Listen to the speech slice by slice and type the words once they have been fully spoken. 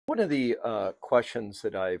One of the questions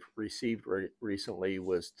that I've received recently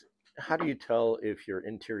was, how do you tell if your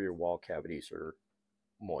interior wall cavities are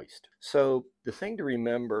moist? So the thing to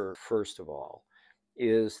remember, first of all,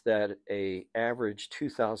 is that a average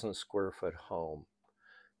 2,000 square foot home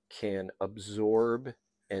can absorb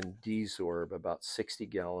and desorb about 60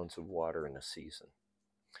 gallons of water in a season.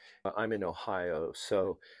 I'm in Ohio,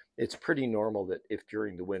 so it's pretty normal that if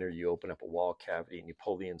during the winter you open up a wall cavity and you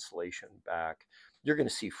pull the insulation back, you're going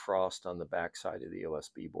to see frost on the backside of the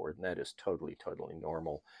OSB board, and that is totally, totally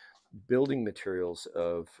normal. Building materials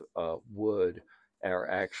of wood are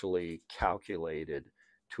actually calculated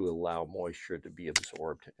to allow moisture to be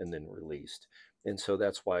absorbed and then released. And so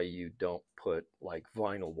that's why you don't put like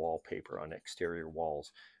vinyl wallpaper on exterior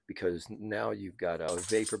walls, because now you've got a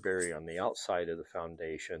vapor barrier on the outside of the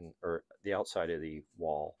foundation or the outside of the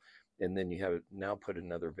wall. And then you have now put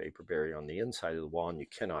another vapor barrier on the inside of the wall, and you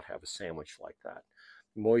cannot have a sandwich like that.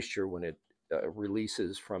 Moisture, when it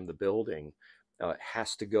releases from the building,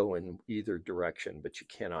 has to go in either direction, but you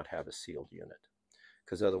cannot have a sealed unit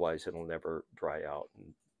because otherwise it'll never dry out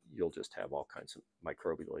and you'll just have all kinds of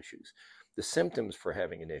microbial issues. The symptoms for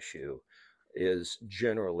having an issue is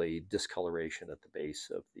generally discoloration at the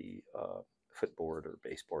base of the footboard or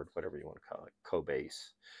baseboard, whatever you want to call it,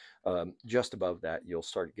 co-base. Just above that, you'll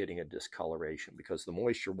start getting a discoloration because the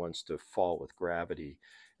moisture wants to fall with gravity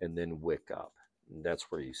and then wick up. And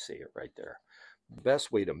that's where you see it right there. The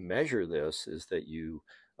best way to measure this is that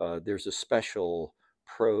there's a special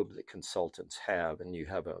probe that consultants have, and you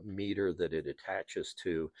have a meter that it attaches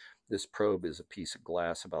to. This probe is a piece of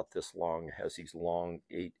glass about this long. It has these long,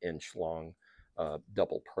 8-inch long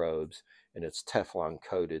double probes, and it's Teflon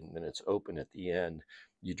coated, and then it's open at the end.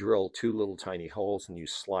 You drill two little tiny holes and you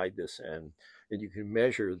slide this in, and you can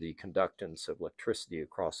measure the conductance of electricity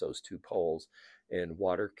across those two poles, and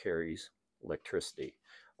water carries electricity.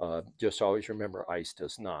 Just always remember, ice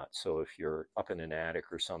does not. So if you're up in an attic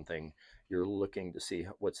or something, you're looking to see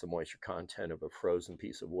what's the moisture content of a frozen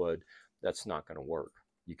piece of wood, that's not going to work.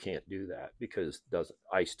 You can't do that because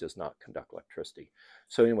ice does not conduct electricity.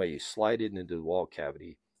 So anyway, you slide it into the wall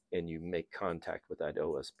cavity and you make contact with that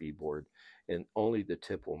OSB board, and only the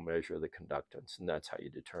tip will measure the conductance, and that's how you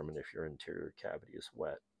determine if your interior cavity is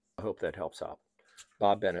wet. I hope that helps out.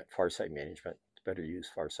 Bob Bennett, Farsight Management. It's better use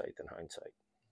Farsight than hindsight.